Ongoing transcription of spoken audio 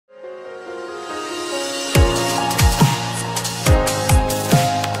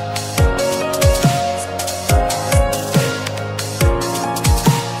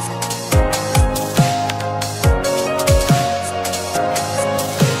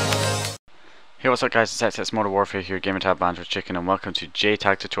Hey, what's up guys, it's Modern Warfare here, Gamertag Banjo Chicken, and welcome to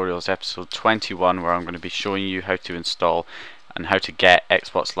Jtag Tutorials episode 21, where I'm going to be showing you how to install and how to get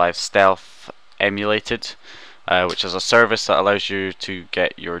Xbox Live Stealth emulated, which is a service that allows you to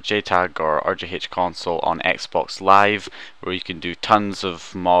get your Jtag or RGH console on Xbox Live, where you can do tons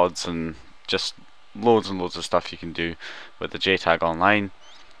of mods and just loads and loads of stuff you can do with the Jtag online.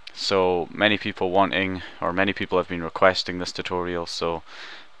 So many people have been requesting this tutorial, so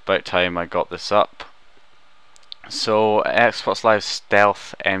about time I got this up. So Xbox Live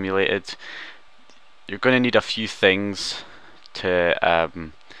Stealth emulated, you're going to need a few things to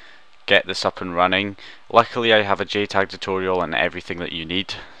get this up and running. Luckily I have a Jtag tutorial and everything that you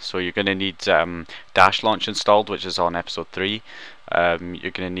need. So you're going to need Dash Launch installed, which is on episode 3. You're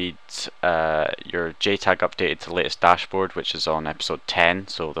going to need your Jtag updated to the latest dashboard, which is on episode 10.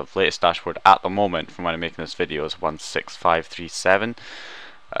 So the latest dashboard at the moment from when I'm making this video is 16537.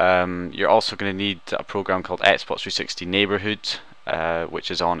 You're also going to need a program called Xbox 360 Neighborhood,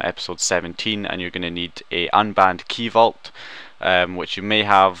 which is on episode 17, and you're going to need a unbanned key vault, which you may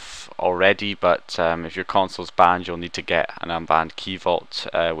have already, but if your console's banned you'll need to get an unbanned key vault,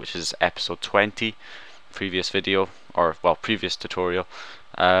 which is episode 20, previous video, or well, previous tutorial.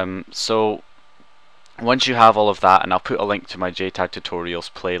 So once you have all of that, and I'll put a link to my Jtag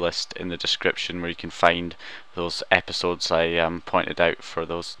tutorials playlist in the description where you can find those episodes I pointed out for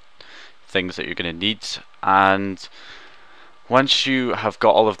those things that you're going to need. And once you have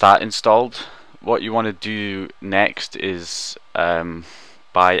got all of that installed, what you want to do next is buy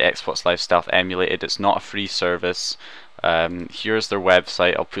Xbox Live Stealth emulated. It's not a free service. Here's their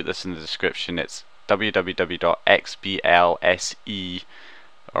website, I'll put this in the description. It's www.xblse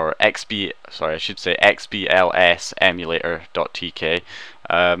or XBLS emulator.tk.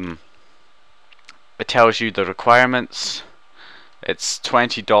 It tells you the requirements. It's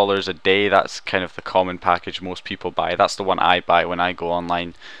 $20 a day. That's kind of the common package most people buy. That's the one I buy when I go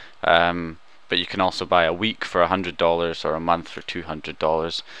online. But you can also buy a week for $100 or a month for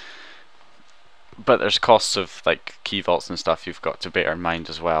 $200. But there's costs of like key vaults and stuff you've got to bear in mind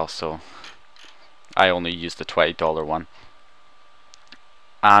as well. So I only use the $20 one.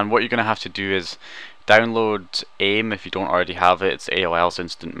 And what you're going to have to do is download AIM if you don't already have it. It's AOL's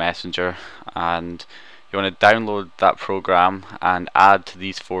Instant Messenger, and you want to download that program and add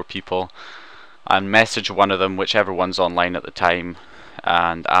these 4 people and message one of them, whichever one's online at the time,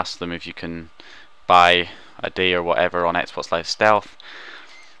 and ask them if you can buy a day or whatever on Xbox Live Stealth.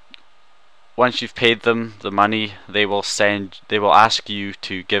 Once you've paid them the money, they will ask you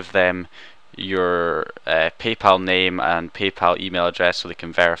to give them your PayPal name and PayPal email address so they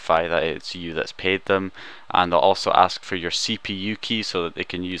can verify that it's you that's paid them, and they'll also ask for your CPU key so that they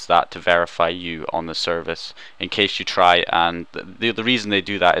can use that to verify you on the service in case you try. And the reason they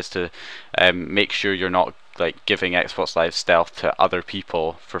do that is to make sure you're not like giving Xbox Live Stealth to other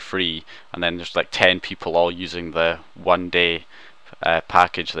people for free, and then there's like 10 people all using the 1 day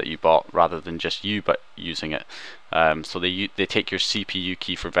package that you bought rather than just you but using it. So they take your CPU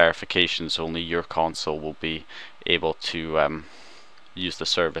key for verification, so only your console will be able to use the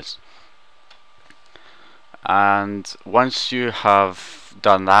service. And once you have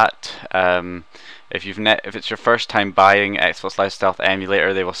done that, if it's your first time buying Xbox Live Stealth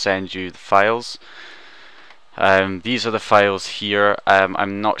emulator, they will send you the files. These are the files here.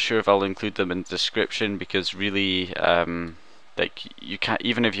 I'm not sure if I'll include them in the description because really like you can't,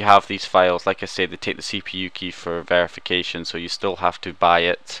 even if you have these files, like I say, they take the CPU key for verification, so you still have to buy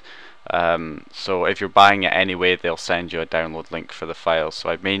it. So if you're buying it anyway, they'll send you a download link for the files. So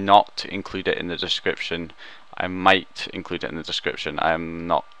I may not include it in the description. I might include it in the description. I'm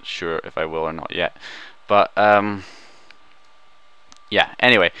not sure if I will or not yet. But yeah,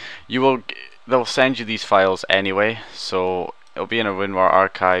 anyway, they'll send you these files anyway, so it'll be in a WinRAR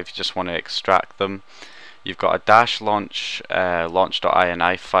archive. You just want to extract them. You've got a dash launch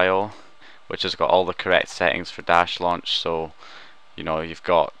launch.ini file, which has got all the correct settings for dash launch. So you know, you've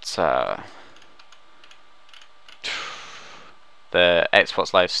got the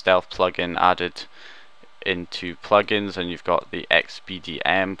Xbox Live Stealth plugin added into plugins, and you've got the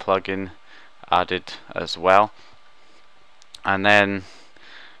XBDM plugin added as well. And then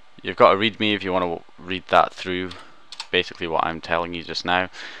you've got a README if you want to read that through, basically what I'm telling you just now.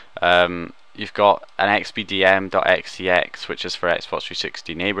 You've got an xbdm.xex, which is for Xbox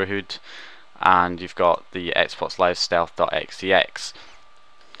 360 Neighborhood, and you've got the Xbox Live Stealth.xex.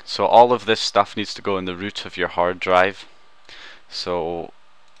 So all of this stuff needs to go in the root of your hard drive. So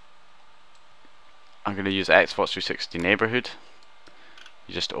I'm going to use Xbox 360 Neighborhood.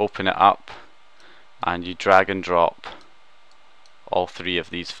 You just open it up and you drag and drop all 3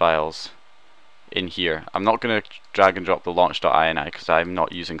 of these files in here. I'm not going to drag and drop the launch.ini because I'm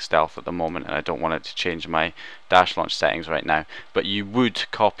not using stealth at the moment and I don't want it to change my dash launch settings right now, but you would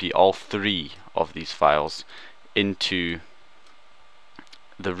copy all three of these files into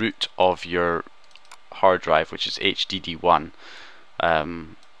the root of your hard drive, which is HDD1.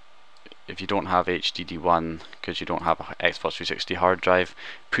 If you don't have HDD1 because you don't have an Xbox 360 hard drive,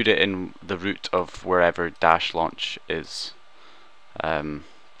 put it in the root of wherever dash launch is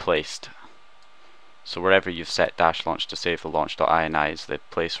placed. So wherever you've set dash launch to save the launch.ini is the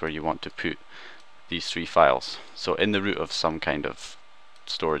place where you want to put these three files. So in the root of some kind of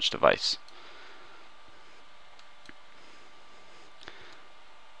storage device.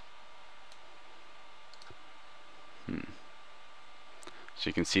 So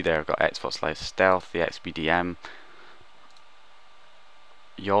you can see there I've got Xbox Live Stealth, the XBDM.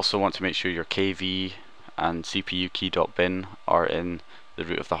 You also want to make sure your KV and CPU key.bin are in the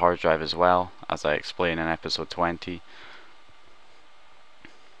root of the hard drive as well, as I explain in episode 20.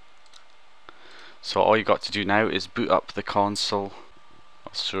 So all you got to do now is boot up the console.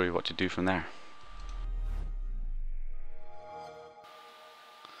 I'll show you what to do from there.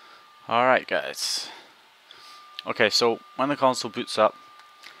 Alright guys. Okay, so when the console boots up,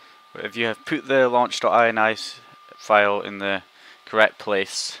 if you have put the launch.ini file in the correct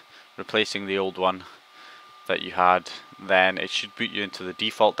place, replacing the old one that you had, then it should boot you into the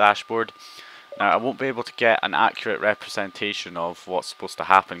default dashboard. Now I won't be able to get an accurate representation of what's supposed to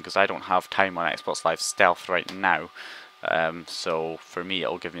happen because I don't have time on Xbox Live Stealth right now. So for me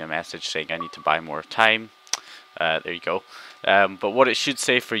it'll give me a message saying I need to buy more time. There you go. But what it should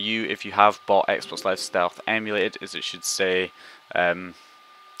say for you if you have bought Xbox Live Stealth emulated is it should say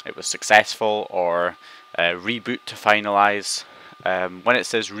it was successful or reboot to finalize. When it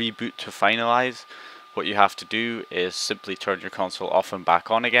says reboot to finalize, what you have to do is simply turn your console off and back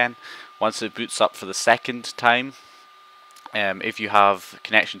on again. Once it boots up for the second time, if you have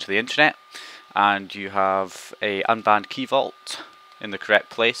connection to the internet and you have a unbanned key vault in the correct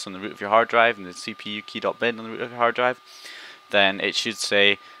place on the root of your hard drive and the CPU key.bin on the root of your hard drive, then it should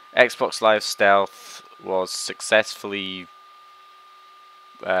say Xbox Live Stealth was successfully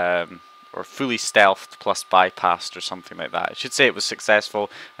or fully stealthed plus bypassed or something like that. It should say it was successful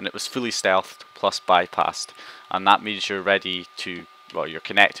and it was fully stealthed plus bypassed, and that means you're ready to, well, you're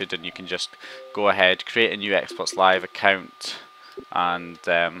connected and you can just go ahead, create a new Xbox Live account, and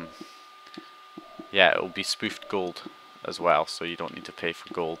yeah, it will be spoofed gold as well, so you don't need to pay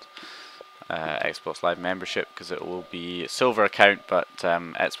for gold Xbox Live membership because it will be a silver account, but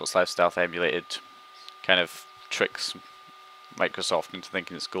Xbox Live Stealth emulated kind of tricks Microsoft into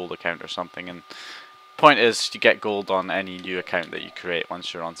thinking it's gold account or something, and point is you get gold on any new account that you create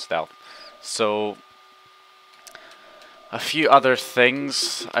once you're on Stealth. So a few other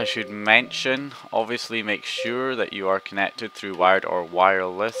things I should mention: obviously make sure that you are connected through wired or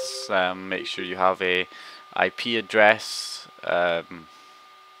wireless. Make sure you have a IP address,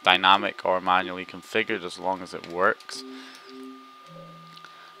 dynamic or manually configured, as long as it works.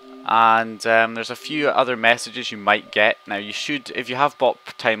 And there's a few other messages you might get. Now you should, if you have bought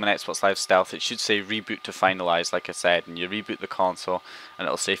time on Xbox Live Stealth, it should say reboot to finalize, like I said, and you reboot the console and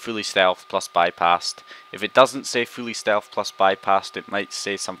it'll say fully stealth plus bypassed. If it doesn't say fully stealth plus bypassed, it might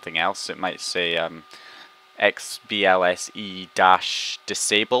say something else. It might say XBLSE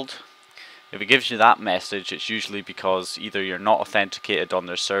disabled. If it gives you that message, it's usually because either you're not authenticated on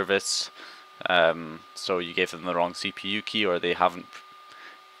their service, so you gave them the wrong CPU key, or they haven't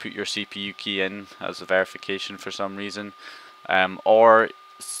put your CPU key in as a verification for some reason, or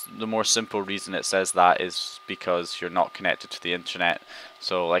the more simple reason it says that is because you're not connected to the internet.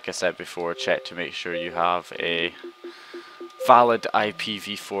 So like I said before, check to make sure you have a valid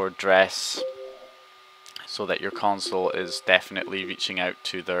IPv4 address so that your console is definitely reaching out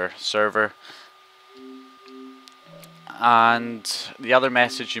to their server. And the other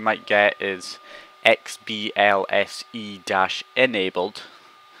message you might get is XBLSE-enabled.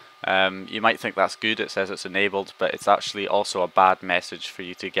 You might think that's good, it says it's enabled, but it's actually also a bad message for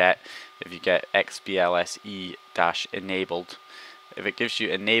you to get if you get XBLSE-enabled. If it gives you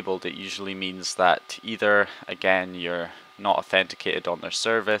enabled, it usually means that either, again, you're not authenticated on their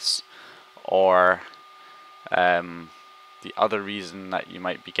service, or the other reason that you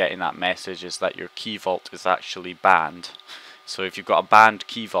might be getting that message is that your key vault is actually banned. So if you've got a banned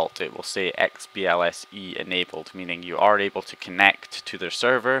key vault, it will say XBLSE enabled, meaning you are able to connect to their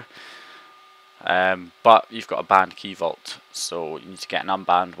server, but you've got a banned key vault. So you need to get an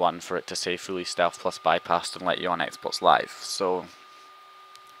unbanned one for it to say fully stealth plus bypassed and let you on Xbox Live. So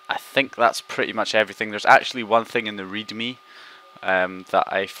I think that's pretty much everything. There's actually one thing in the README that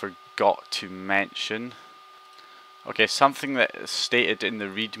I forgot forgot to mention. Okay, something that is stated in the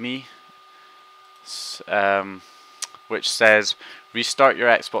README, which says restart your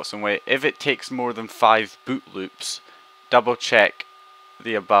Xbox and wait. If it takes more than 5 boot loops, double check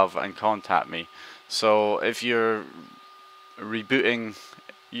the above and contact me. So if you're rebooting,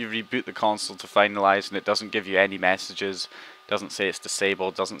 you reboot the console to finalize and it doesn't give you any messages, doesn't say it's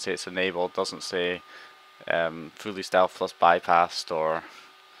disabled, doesn't say it's enabled, doesn't say fully stealth plus bypassed, or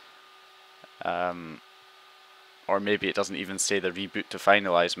maybe it doesn't even say the reboot to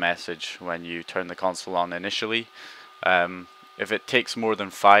finalize message when you turn the console on initially. If it takes more than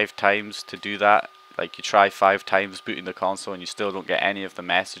 5 times to do that, like you try 5 times booting the console and you still don't get any of the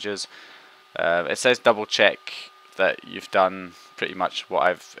messages, it says double check that you've done pretty much what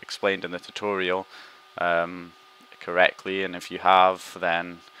I've explained in the tutorial correctly, and if you have,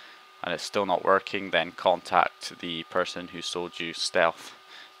 then and it's still not working, then contact the person who sold you Stealth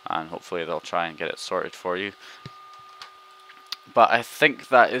and hopefully they'll try and get it sorted for you. But I think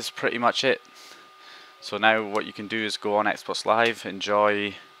that is pretty much it. So now what you can do is go on Xbox Live,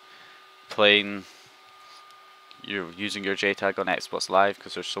 enjoy playing, you're using your Jtag on Xbox Live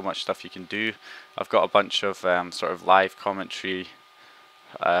because there's so much stuff you can do. I've got a bunch of sort of live commentary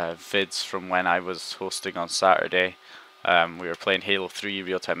vids from when I was hosting on Saturday. We were playing Halo 3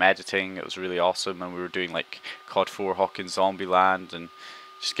 real-time editing. It was really awesome, and we were doing like COD 4 Hawkins Zombieland and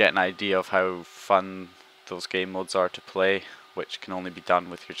just get an idea of how fun those game modes are to play, which can only be done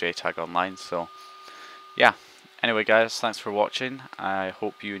with your Jtag online. So yeah, anyway guys, thanks for watching. I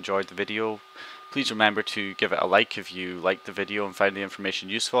hope you enjoyed the video. Please remember to give it a like if you liked the video and found the information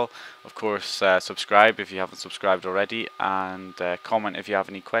useful. Of course, subscribe if you haven't subscribed already, and comment if you have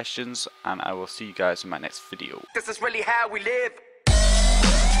any questions, and I will see you guys in my next video. This is really how we live.